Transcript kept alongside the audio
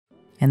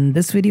In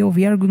this video,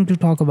 we are going to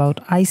talk about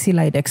IC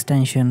Light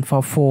extension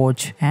for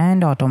Forge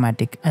and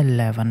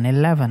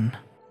Automatic1111.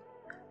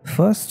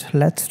 First,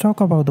 let's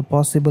talk about the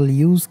possible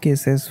use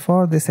cases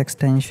for this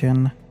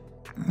extension.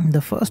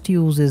 The first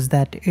use is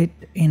that it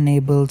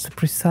enables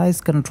precise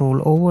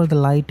control over the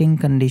lighting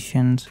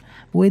conditions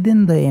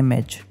within the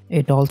image.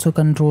 It also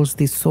controls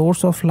the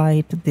source of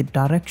light, the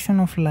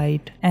direction of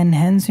light,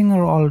 enhancing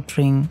or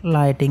altering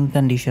lighting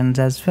conditions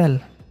as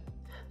well.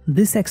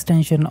 This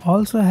extension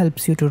also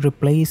helps you to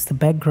replace the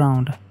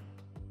background.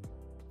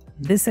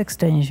 This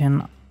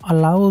extension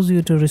allows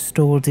you to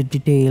restore the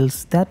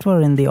details that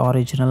were in the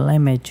original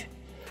image.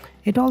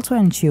 It also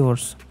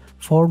ensures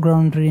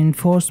foreground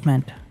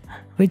reinforcement,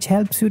 which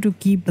helps you to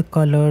keep the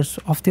colors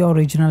of the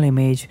original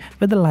image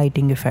with the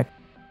lighting effect.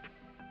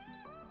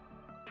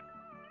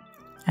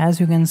 As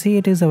you can see,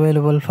 it is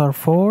available for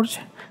Forge,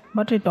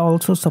 but it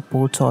also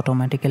supports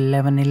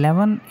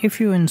Automatic1111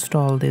 if you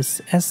install this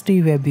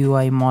SD Web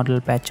UI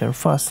model patcher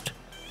first.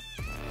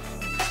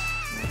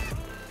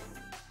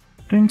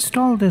 To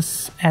install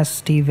this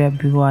SD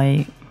Web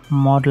UI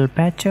model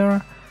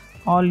patcher,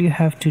 all you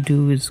have to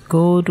do is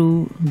go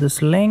to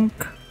this link.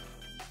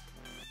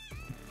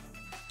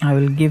 I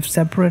will give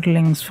separate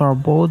links for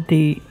both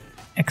the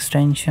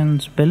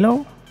extensions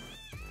below,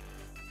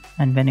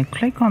 and when you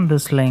click on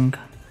this link,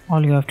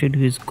 all you have to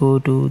do is go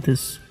to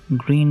this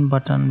green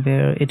button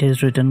where it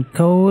is written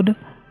code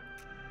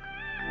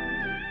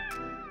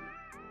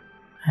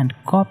and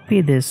copy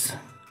this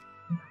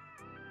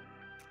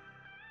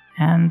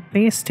and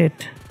paste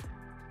it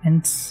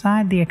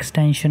inside the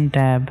extension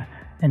tab,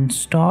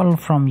 install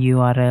from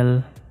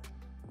URL,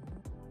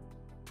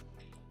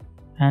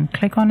 and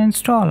click on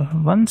install.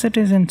 Once it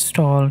is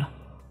installed,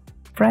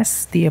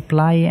 press the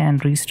apply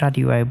and restart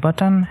UI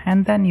button,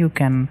 and then you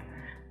can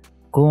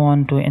go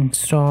on to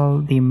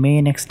install the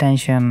main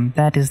extension,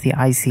 that is the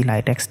IC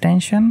Light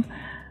extension,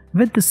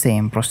 with the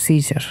same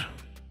procedure.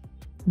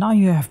 Now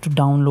you have to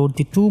download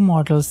the two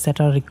models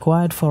that are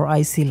required for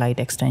IC Light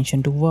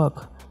extension to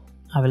work.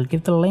 I will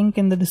give the link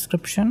in the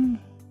description.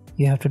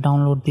 You have to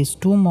download these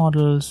two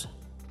models.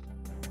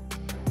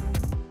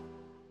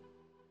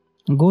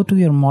 Go to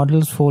your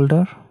models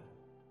folder,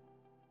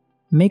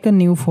 make a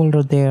new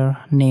folder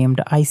there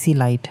named IC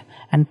Light,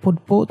 and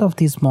put both of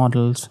these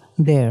models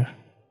there.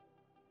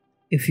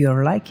 If you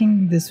are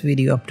liking this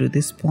video up to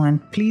this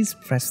point, please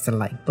press the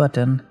like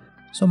button.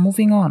 So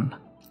moving on,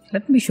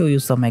 let me show you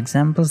some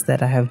examples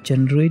that I have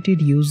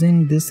generated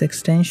using this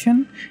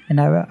extension,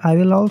 and I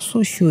will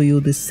also show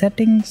you the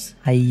settings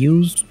I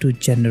used to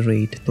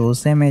generate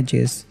those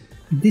images.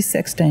 This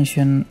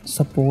extension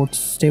supports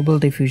Stable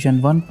Diffusion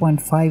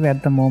 1.5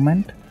 at the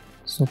moment,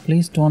 so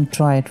please don't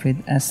try it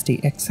with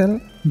SDXL.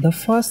 The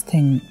first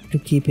thing to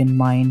keep in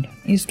mind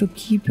is to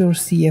keep your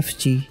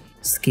CFG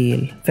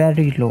scale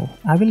very low.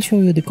 I will show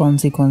you the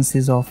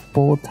consequences of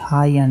both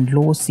high and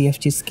low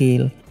CFG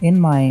scale in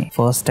my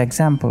first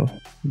example.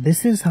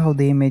 This is how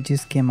the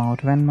images came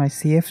out when my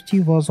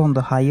CFG was on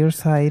the higher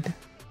side,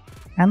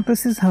 and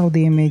this is how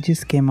the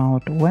images came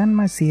out when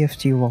my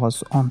CFG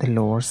was on the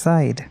lower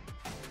side.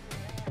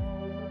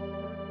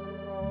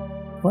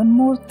 One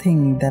more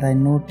thing that I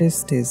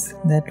noticed is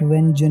that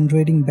when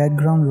generating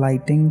background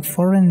lighting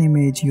for an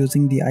image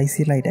using the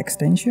IC Light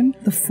extension,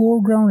 the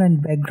foreground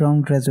and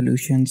background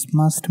resolutions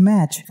must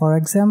match. For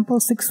example,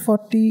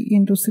 640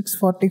 into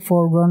 640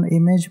 foreground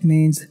image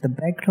means the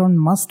background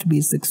must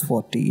be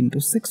 640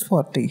 into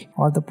 640,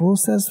 or the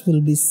process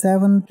will be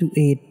 7 to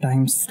 8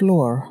 times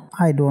slower.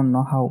 I don't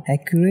know how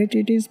accurate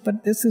it is,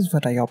 but this is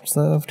what I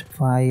observed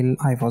while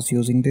I was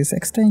using this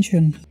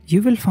extension.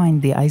 You will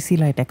find the IC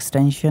Light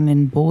extension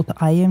in both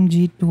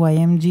IMG to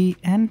IMG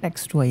and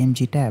Text to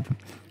IMG tab.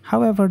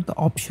 However, the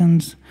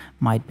options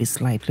might be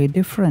slightly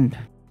different.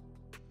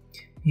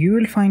 You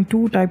will find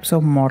two types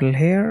of model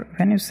here.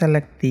 When you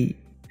select the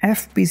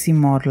FPC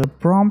model,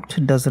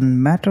 prompt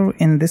doesn't matter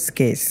in this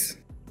case.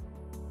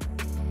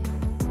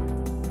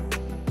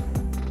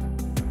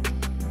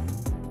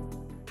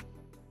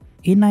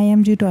 In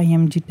IMG to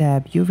IMG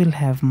tab, you will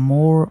have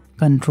more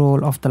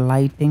control of the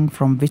lighting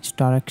from which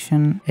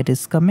direction it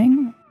is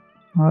coming.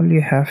 All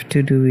you have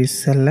to do is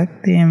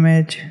select the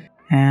image,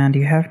 and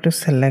you have to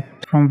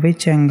select from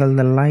which angle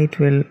the light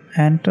will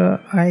enter.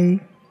 I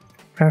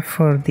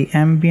prefer the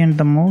ambient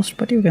the most,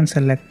 but you can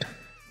select.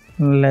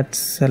 Let's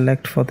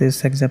select for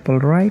this example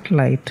right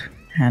light,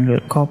 and we'll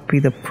copy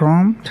the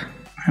prompt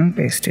and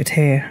paste it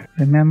here.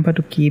 Remember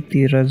to keep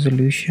the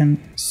resolution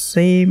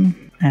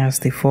same as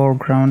the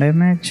foreground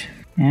image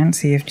and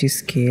CFG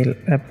scale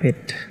a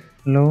bit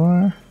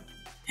lower.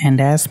 And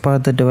as per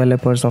the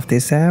developers of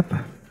this app,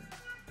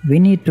 we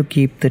need to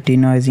keep the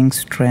denoising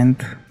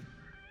strength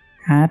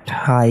at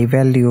high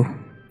value.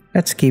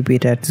 Let's keep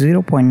it at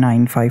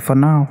 0.95 for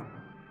now.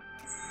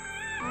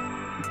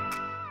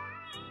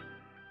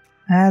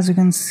 As you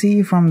can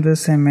see from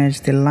this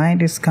image, the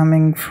light is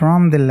coming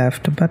from the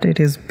left, but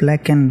it is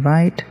black and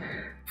white.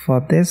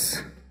 For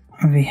this,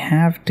 we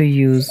have to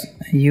use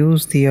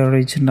the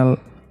original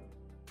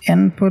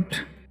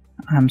input.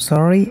 I'm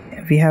sorry,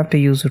 we have to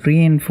use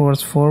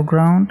reinforce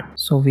foreground,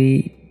 so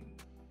we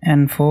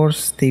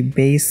enforce the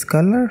base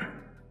color.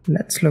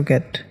 Let's look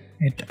at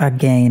it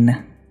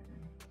again.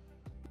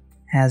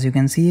 As you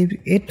can see,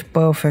 it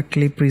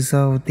perfectly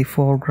preserved the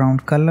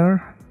foreground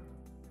color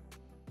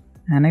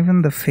and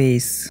even the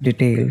face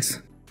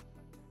details.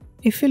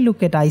 If you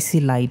look at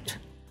IC Light,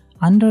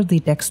 under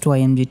the text to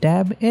IMG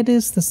tab, it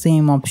is the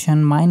same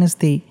option minus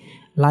the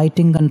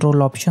lighting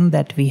control option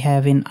that we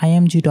have in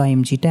IMG to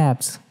IMG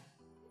tabs.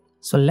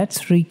 So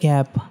let's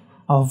recap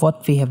of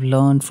what we have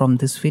learned from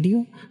this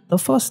video. The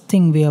first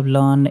thing we have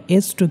learned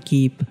is to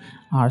keep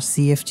our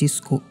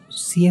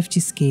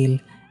CFG scale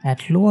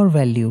at lower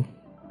value.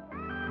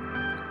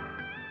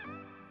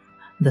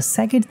 The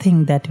second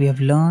thing that we have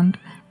learned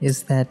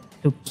is that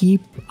to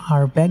keep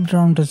our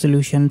background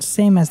resolution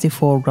same as the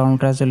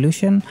foreground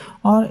resolution,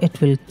 or it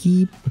will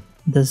keep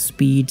the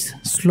speeds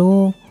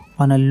slow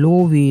on a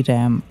low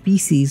VRAM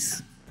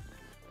PCs.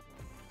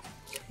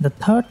 The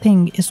third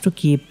thing is to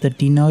keep the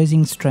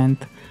denoising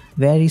strength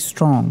very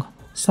strong.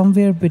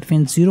 Somewhere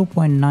between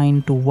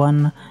 0.9 to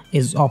 1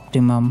 is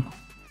optimum.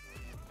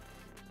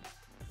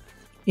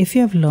 If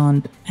you have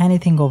learned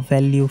anything of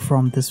value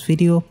from this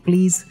video,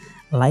 please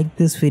like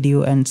this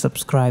video and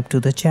subscribe to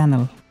the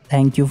channel.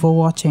 Thank you for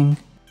watching.